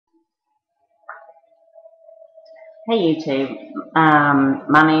Hey YouTube,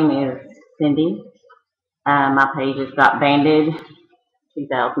 my name is Cindy. My page has got banded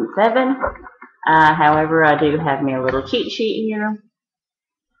 2007. However, I do have me a little cheat sheet here.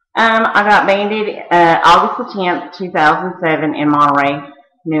 I got banded August the 10th, 2007 in Monterey,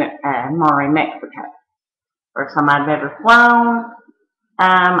 Mexico. First time I've ever flown.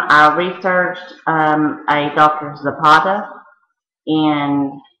 I researched a Dr. Zapata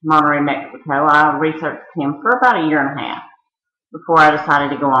in Monterey, Mexico. I researched him for about a year and a half before I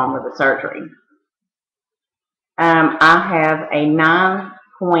decided to go on with the surgery. I have a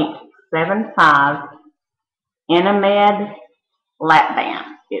 9.75 Inamed Lapband.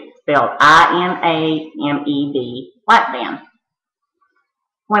 It's spelled Inamed Lapband.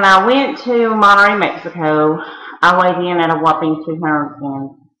 When I went to Monterey, Mexico, I weighed in at a whopping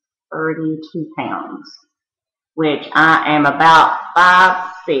 232 pounds, which I am about 5'6".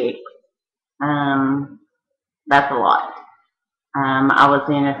 That's a lot. I was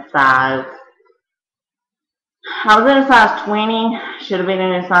in a size 20. Should have been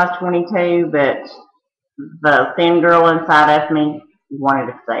in a size 22, but the thin girl inside of me wanted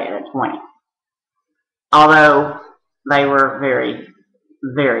to stay at a 20. Although they were very,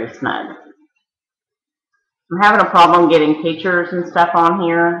 very snug. I'm having a problem getting pictures and stuff on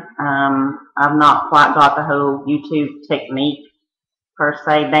here. I've not quite got the whole YouTube technique per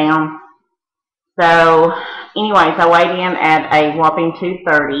se down. So, anyways, I weighed in at a whopping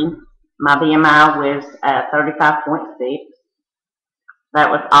 230. My BMI was 35.6. That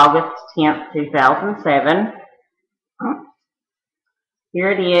was August 10th, 2007.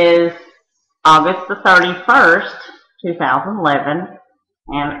 Here it is, August the 31st, 2011.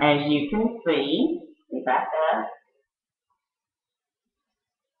 And as you can see, let me back up.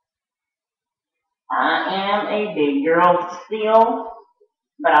 I am a big girl still,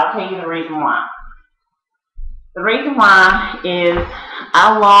 but I'll tell you the reason why. The reason why is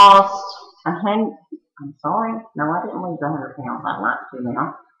I lost 100. I'm sorry. No, I didn't lose 100 pounds. I'd like to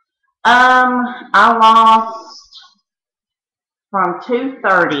now. I lost from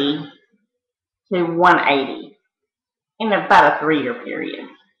 230 to 180 in about a 3-year period.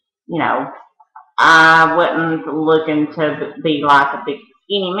 You know, I wasn't looking to be like a big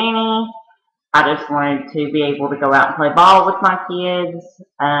skinny mini. I just wanted to be able to go out and play ball with my kids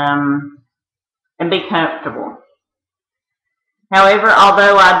and be comfortable. However,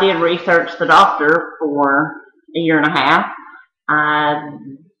 although I did research the doctor for a year and a half, I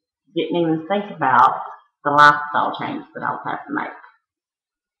didn't even think about the lifestyle change that I would have to make.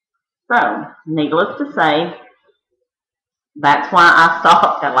 So, needless to say, that's why I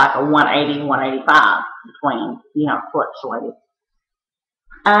stopped at like a 180, 185 between, fluctuated.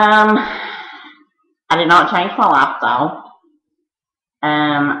 I did not change my lifestyle.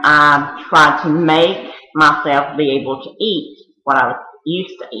 I tried to make myself be able to eat what I was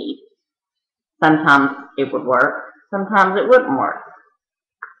used to eat. Sometimes it would work, sometimes it wouldn't work.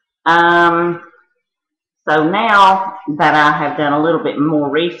 So now that I have done a little bit more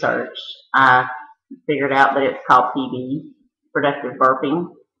research, I figured out that it's called PB, productive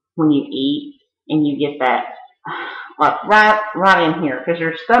burping, when you eat and you get that like right in here, because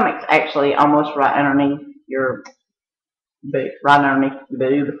your stomach's actually almost right underneath your boob, right underneath the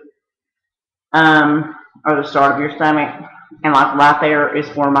boob, or the start of your stomach, and like right there is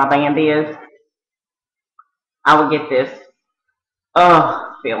where my band is. I would get this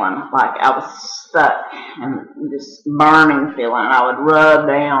feeling like I was stuck and this burning feeling. I would rub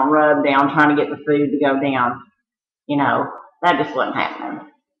down, trying to get the food to go down. That just wasn't happening.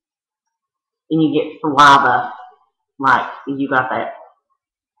 And you get saliva, like you got that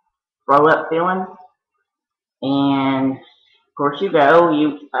throw up feeling. And of course you go,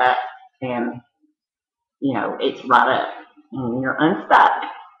 and it's right up, and you're unstuck.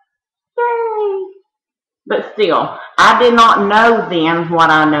 Yay! But still, I did not know then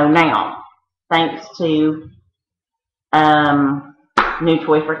what I know now, thanks to New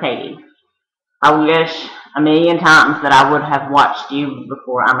Toy for Katie. I wish a million times that I would have watched you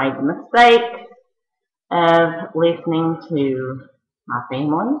before I made the mistake of listening to my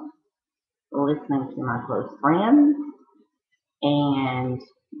family, listening to my close friends, and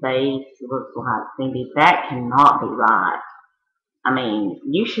they look like, Cindy, that cannot be right. I mean,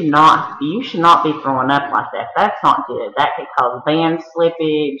 you should not be throwing up like that. That's not good. That could cause band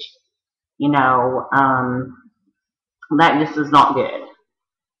slippage. That just is not good.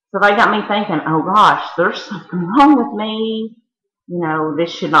 So they got me thinking, oh gosh, there's something wrong with me. This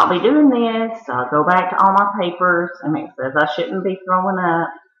should not be doing this. So I go back to all my papers, and it says I shouldn't be throwing up.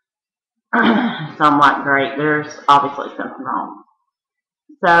 So I'm like, great, there's obviously something wrong.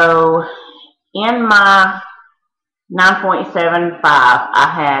 So in my 9.75 I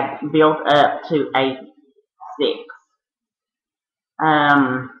had built up to a 6,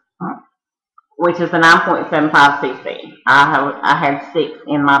 which is the 9.75 cc. I had 6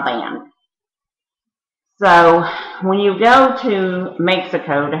 in my band. So when you go to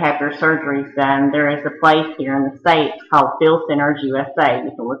Mexico to have your surgeries done, there is a place here in the States called Field Centers USA.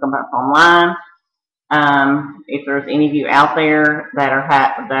 You can look them up online. If there's any of you out there that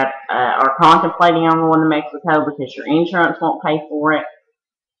are contemplating on going to Mexico because your insurance won't pay for it,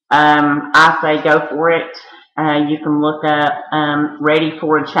 I say go for it. You can look up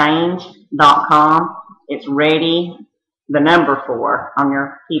readyforachange.com. It's ready, the number 4 on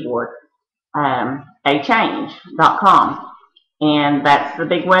your keyboard, achange.com. And that's the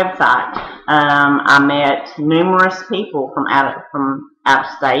big website. I met numerous people from out of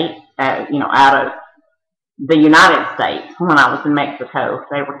state, out of the United States when I was in Mexico.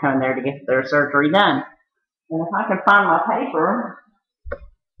 They were coming there to get their surgery done. And if I can find my paper,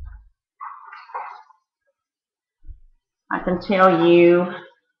 I can tell you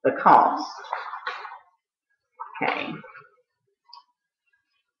the cost.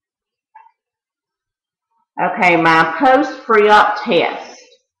 Okay, my post-pre-op test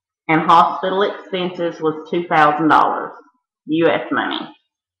and hospital expenses was $2,000, U.S. money.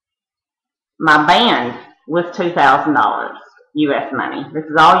 My band was $2,000, U.S. money. This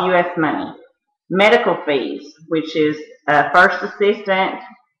is all U.S. money. Medical fees, which is first assistant,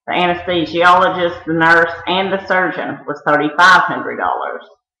 the anesthesiologist, the nurse, and the surgeon, was $3,500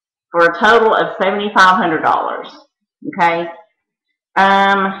 for a total of $7,500. Okay,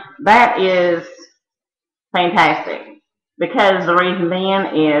 that is fantastic, because the reason being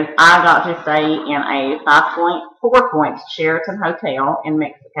is I got to stay in a 5.4 points Sheraton hotel in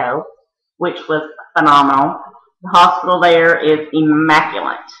Mexico, which was phenomenal. The hospital there is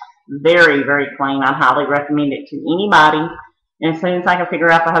immaculate, very, very clean. I highly recommend it to anybody. And as soon as I can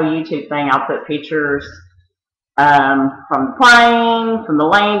figure out the whole YouTube thing, I'll put pictures from the plane, from the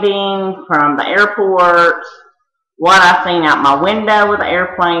landing, from the airport, what I've seen out my window of the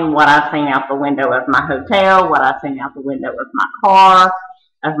airplane, what I've seen out the window of my hotel, what I've seen out the window of my car,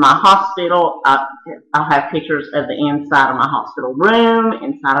 of my hospital. I'll have pictures of the inside of my hospital room,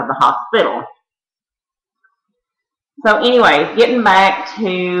 inside of the hospital. So anyways, getting back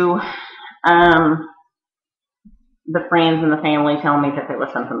to the friends and the family telling me that there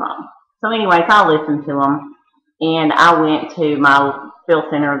was something wrong. So anyways, I listened to them, and I went to my field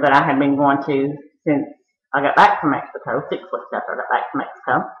center that I had been going to since I got back from Mexico, 6 weeks after I got back from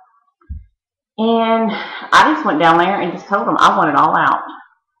Mexico. And I just went down there and just told them I want it all out.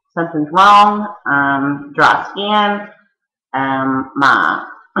 Something's wrong, dry skin, I'm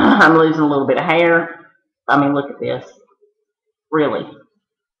losing a little bit of hair. I mean, look at this. Really.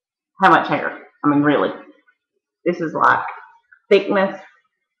 How much hair? I mean, really. This is like thickness.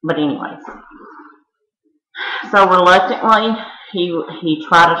 But anyways. So reluctantly, he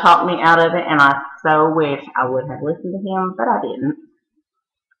tried to talk me out of it, and I so wish I would have listened to him, but I didn't.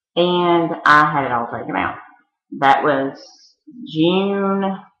 And I had it all taken out. That was June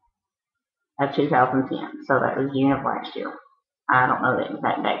of 2010. So that was June of last year. I don't know the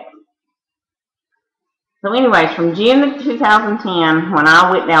exact date. So anyways, from June of 2010, when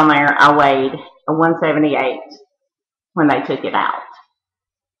I went down there, I weighed a 178 when they took it out.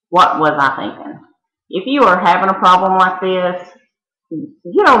 What was I thinking? If you are having a problem like this,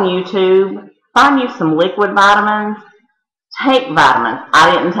 get on YouTube, find you some liquid vitamins, take vitamins. I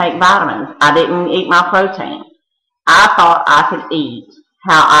didn't take vitamins. I didn't eat my protein. I thought I could eat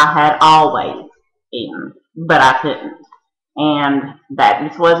how I had always eaten, but I couldn't. And that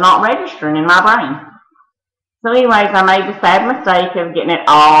just was not registering in my brain. So anyways, I made the sad mistake of getting it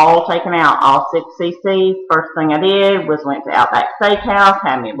all taken out, all 6 cc's. First thing I did was went to Outback Steakhouse,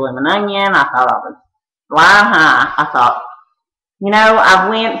 had me a blooming onion. I thought I was flying high. I thought, I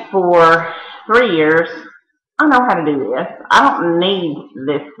went for 3 years. I know how to do this. I don't need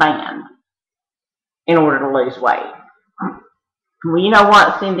this band in order to lose weight. Well, you know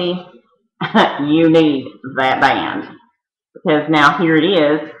what, Cindy? You need that band. Because now here it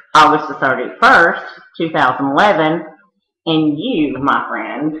is, August the 31st, 2011, and you, my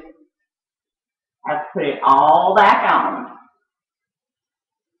friend, have put it all back on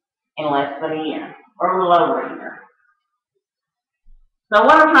in less than a year, or a little over a year. So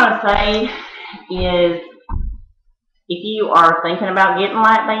what I'm trying to say is, if you are thinking about getting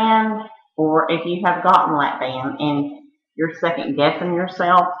Lapband, or if you have gotten Lapband and you're second guessing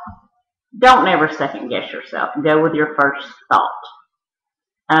yourself, don't ever second guess yourself. Go with your first thought.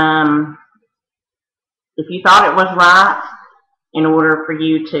 If you thought it was right, in order for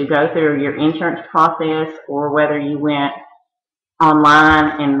you to go through your insurance process, or whether you went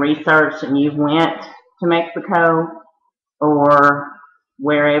online and researched and you went to Mexico or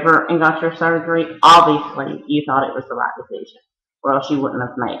wherever and got your surgery, obviously you thought it was the right decision, or else you wouldn't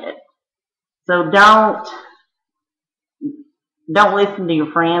have made it. So don't listen to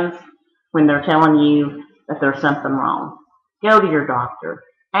your friends when they're telling you that there's something wrong. Go to your doctor.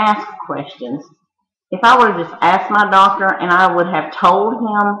 Ask questions. If I would have just asked my doctor and I would have told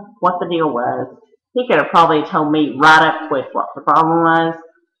him what the deal was, he could have probably told me right up quick what the problem was.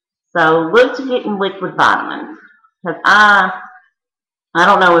 So look to getting liquid vitamins. Because I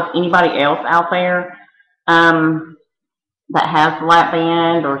don't know if anybody else out there that has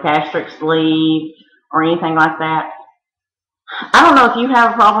Lapband or gastric sleeve or anything like that. I don't know if you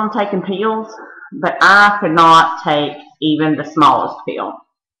have a problem taking pills, but I could not take even the smallest pill.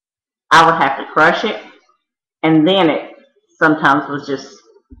 I would have to crush it, and then it sometimes was just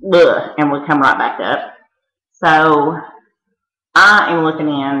ugh, and would come right back up. So I am looking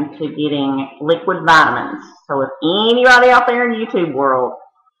into getting liquid vitamins. So if anybody out there in the YouTube world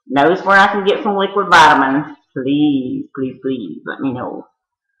knows where I can get some liquid vitamins, please, please, please let me know.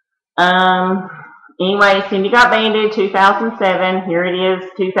 Anyway, Cindy Got Banded 2007. Here it is,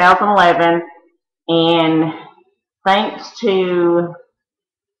 2011. And thanks to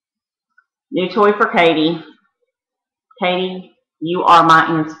New Toy for Katie. Katie, you are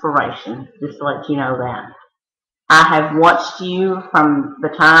my inspiration, just to let you know that. I have watched you from the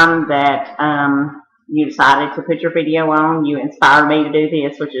time that you decided to put your video on. You inspired me to do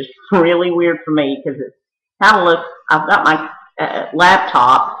this, which is really weird for me because it kind of looks, I've got my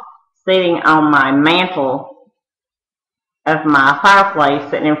laptop sitting on my mantle of my fireplace,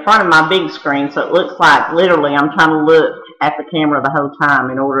 sitting in front of my big screen, so it looks like literally I'm trying to look at the camera the whole time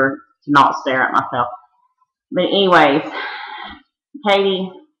in order to not stare at myself. But anyways,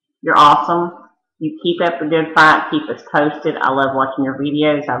 Katie, you're awesome. You keep up the good fight. Keep us posted. I love watching your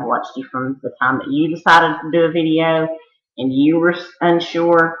videos. I've watched you from the time that you decided to do a video and you were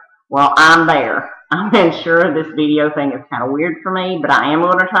unsure. Well, I'm there. I'm unsure. This video thing is kind of weird for me, but I am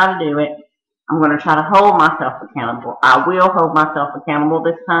going to try to do it. I'm going to try to hold myself accountable. I will hold myself accountable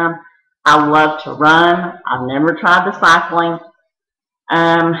this time. I love to run. I've never tried the cycling.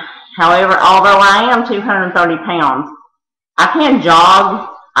 However, although I am 230 pounds, I can jog.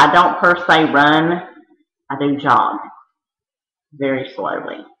 I don't per se run. I do jog very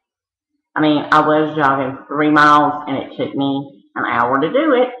slowly. I mean, I was jogging 3 miles and it took me an hour to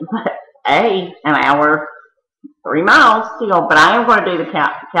do it. But an hour, 3 miles still. But I am going to do the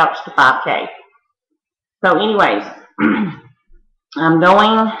couch to 5K. So anyways, I'm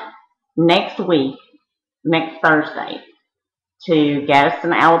going next week, next Thursday, to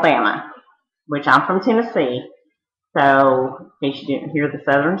Gadsden, Alabama, which I'm from Tennessee. So, in case you didn't hear the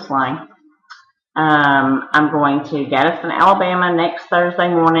southern slang, I'm going to Gadsden, Alabama next Thursday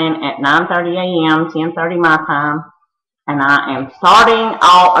morning at 9:30 a.m., 10:30 my time, and I am starting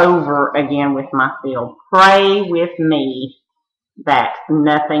all over again with my field. Pray with me that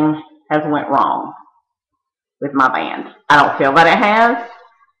nothing has went wrong with my band. I don't feel that it has,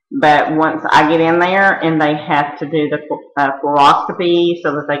 but once I get in there and they have to do the fluoroscopy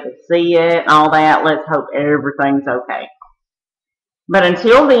so that they can see it and all that, let's hope everything's okay. But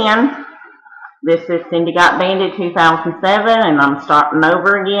until then, this is Cindy Got Banded 2007, and I'm starting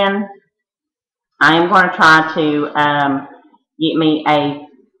over again. I am going to try to get me a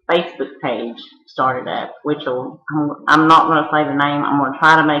Facebook page started up, which will, I'm not going to say the name. I'm going to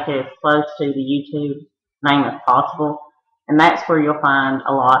try to make it as close to the YouTube name as possible. And that's where you'll find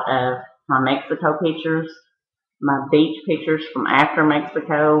a lot of my Mexico pictures, my beach pictures from after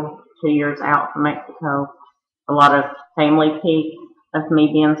Mexico, 2 years out from Mexico, a lot of family pics of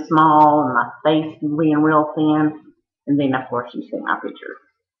me being small and my face being real thin, and then of course you see my pictures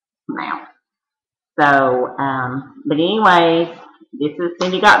now. So, but anyways, this is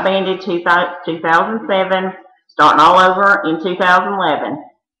Cindy Got Banded 2007, starting all over in 2011.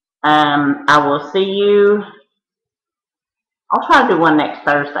 I will see you. I'll try to do one next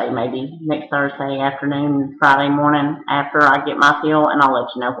Thursday, maybe next Thursday afternoon, Friday morning after I get my pill, and I'll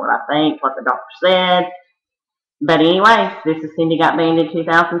let you know what I think, what the doctor said. But anyways, this is Cindy Got Banded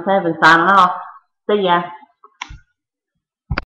 2007 signing off. See ya.